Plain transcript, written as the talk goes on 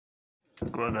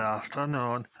Good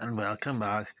afternoon and welcome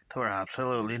back to where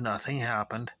absolutely nothing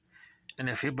happened. And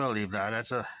if you believe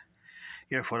that,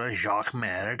 you're full of Jacques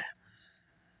merde.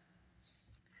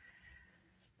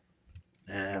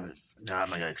 No, I'm not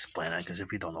gonna explain that because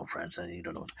if you don't know French, then you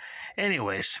don't know.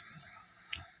 Anyways,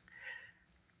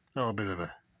 a little bit of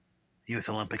a Youth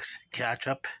Olympics catch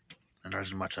up, and there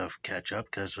isn't much of catch up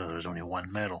because there's only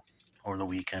one medal over the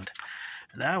weekend,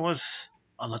 and that was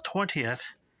on the 20th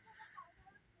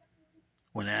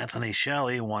when Anthony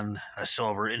Shelley won a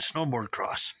silver in snowboard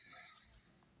cross.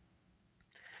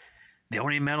 The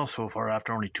only medal so far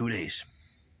after only 2 days,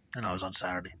 and that was on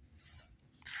Saturday.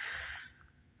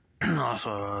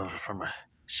 Also,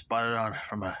 spotted on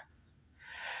from a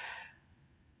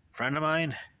friend of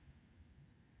mine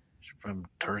from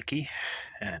Turkey,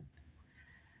 and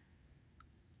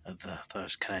I thought it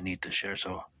was kind of neat to share.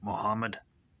 So, Mohammed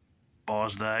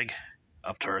Bozdag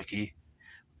of Turkey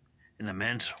in the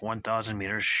men's 1,000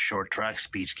 meters short track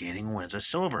speed skating wins a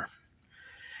silver.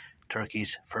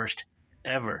 Turkey's first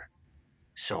ever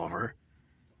silver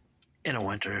in a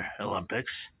Winter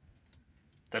Olympics.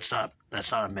 That's not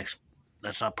a mixed.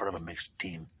 That's not part of a mixed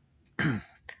team. The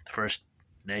first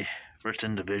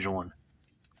individual one.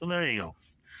 So there you go.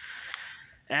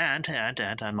 And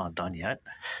I'm not done yet.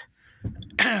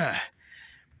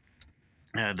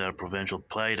 The provincial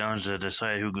playdowns to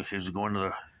decide who's going to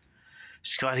the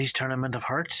Scotties Tournament of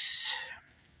Hearts.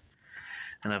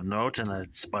 And of note, and I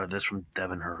spotted this from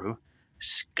Devin Heru,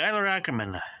 Skylar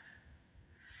Ackerman,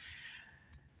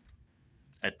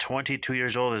 at 22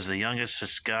 years old, is the youngest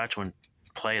Saskatchewan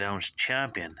playdowns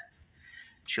champion.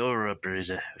 She'll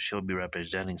be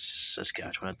representing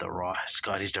Saskatchewan at the Raw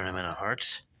Scotties Tournament of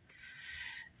Hearts.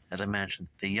 As I mentioned,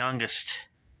 the youngest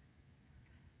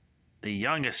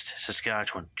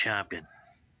Saskatchewan champion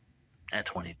at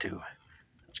 22.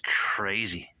 It's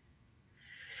crazy.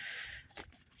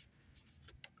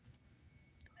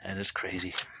 That is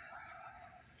crazy.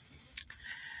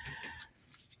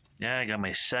 Yeah, I got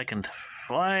my second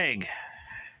flag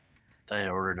that I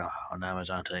ordered on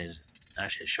Amazon today.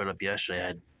 Actually, it showed up yesterday.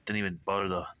 I didn't even bother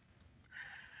to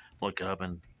look it up,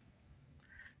 and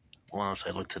once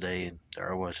I looked today, and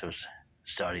there it was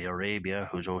Saudi Arabia,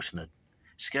 who's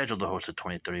scheduled to host the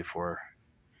 2034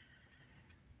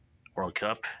 World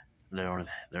Cup. They're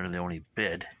the only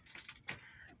bid.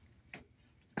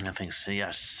 And I think,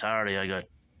 Saturday I got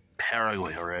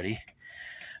Paraguay already,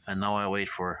 and now I wait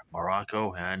for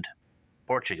Morocco and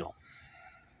Portugal,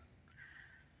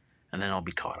 and then I'll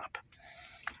be caught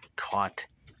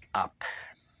up.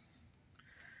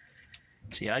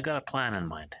 See, I got a plan in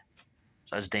mind.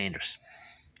 So that's dangerous.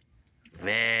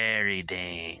 Very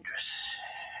dangerous.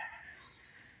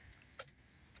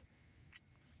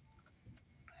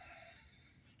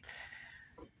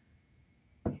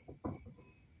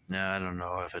 Now, I don't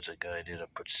know if it's a good idea to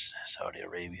put Saudi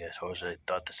Arabia. I suppose I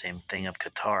thought the same thing of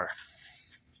Qatar.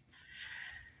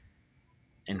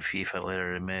 And FIFA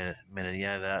later admitted,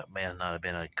 that may not have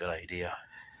been a good idea.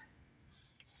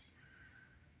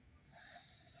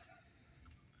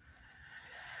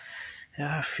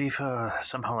 Yeah, FIFA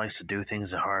somehow likes to do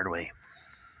things the hard way.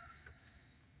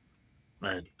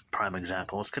 A prime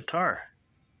example was Qatar.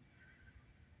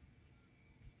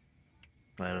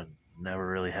 I never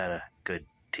really had a good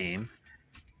team.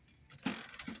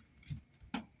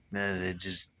 And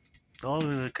all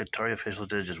the Qatari officials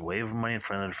did just wave money in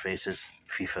front of their faces.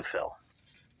 FIFA fell.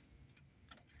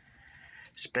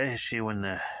 Especially when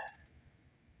the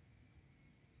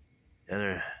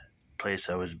other place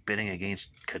I was bidding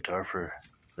against Qatar for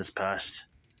this past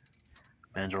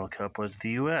Men's World Cup was the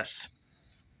U.S.,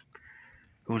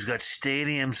 who's got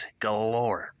stadiums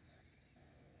galore.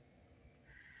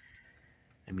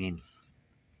 I mean,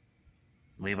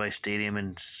 Levi Stadium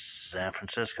in San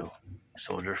Francisco,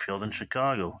 Soldier Field in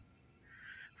Chicago.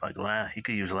 You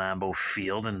could use Lambeau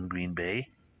Field in Green Bay.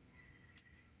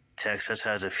 Texas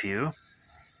has a few.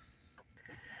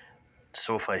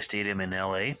 SoFi Stadium in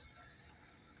L.A.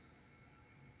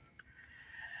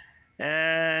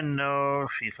 And no,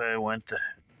 FIFA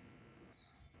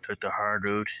took the hard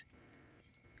route,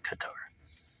 Qatar.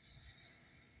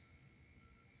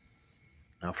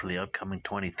 Now for the upcoming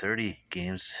 2030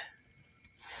 games,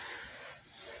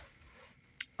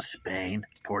 Spain,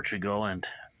 Portugal, and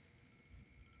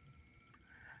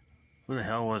who the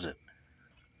hell was it?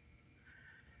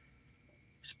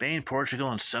 Spain,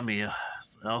 Portugal, and somebody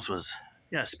else was,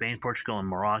 Spain, Portugal, and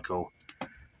Morocco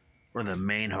were the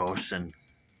main hosts, and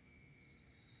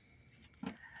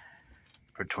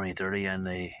for 2030, and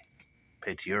they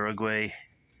picked Uruguay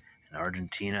and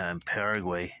Argentina and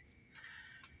Paraguay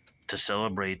to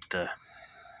celebrate the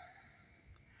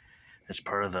It's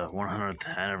part of the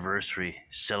 100th anniversary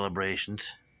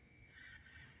celebrations.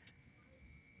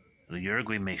 The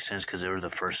Uruguay makes sense because they were the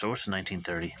first host in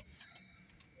 1930.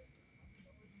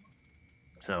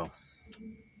 So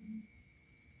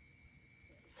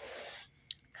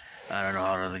I don't know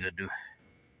how they're gonna do.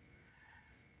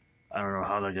 I don't know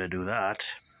how they're gonna do that.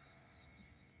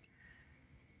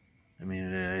 I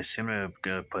mean, they seem to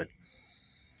gonna put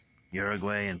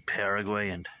Uruguay and Paraguay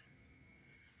and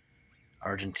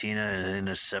Argentina in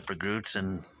the separate groups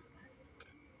and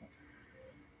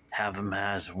have them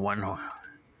as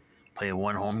play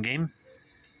one home game,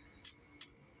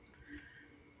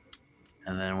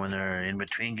 and then when they're in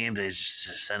between games, they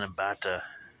just send them back to.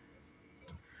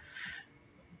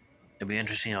 It'd be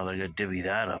interesting how they're gonna divvy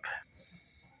that up.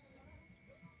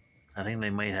 I think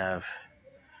they might have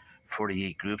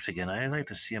 48 groups again. I'd like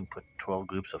to see them put 12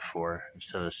 groups of 4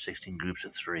 instead of 16 groups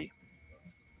of 3.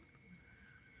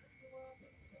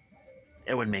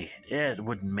 It would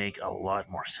make a lot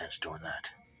more sense doing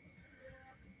that.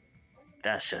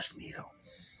 That's just me though.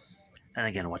 And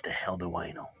again, what the hell do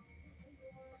I know?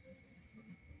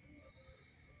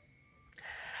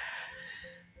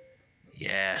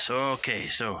 Yeah, so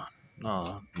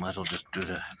might as well just do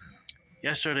the.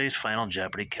 Yesterday's final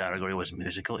Jeopardy category was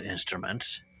musical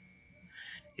instruments.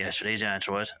 Yesterday's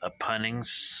answer was a punning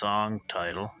song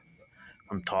title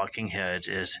from Talking Heads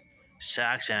is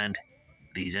sax and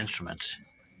these instruments.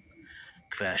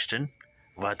 Question: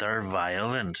 what are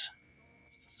violins?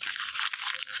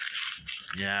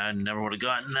 Yeah, I never would have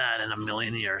gotten that in a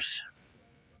million years.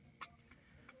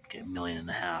 Okay, $1.5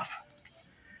 million.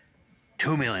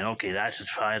 2 million. Okay, that's as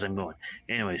high as I'm going.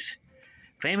 Anyways,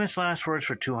 famous last words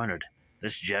for 200.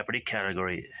 This Jeopardy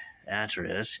category answer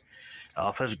is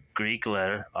alpha's Greek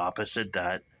letter opposite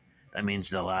that. That means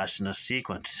the last in a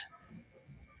sequence.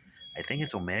 I think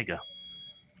it's omega.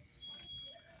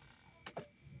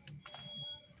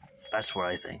 That's what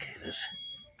I think it is.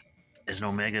 Isn't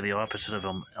omega the opposite of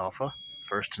alpha?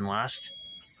 First and last?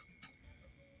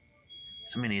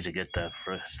 Somebody needs to get that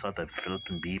first. Stop that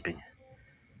flipping beeping.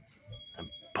 That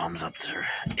bums up there.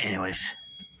 Anyways,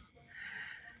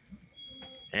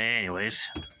 I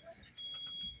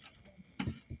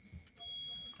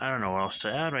don't know what else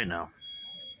to add right now.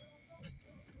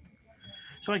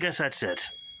 So I guess that's it.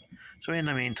 So in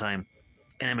the meantime,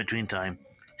 and in between time,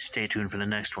 stay tuned for the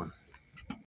next one.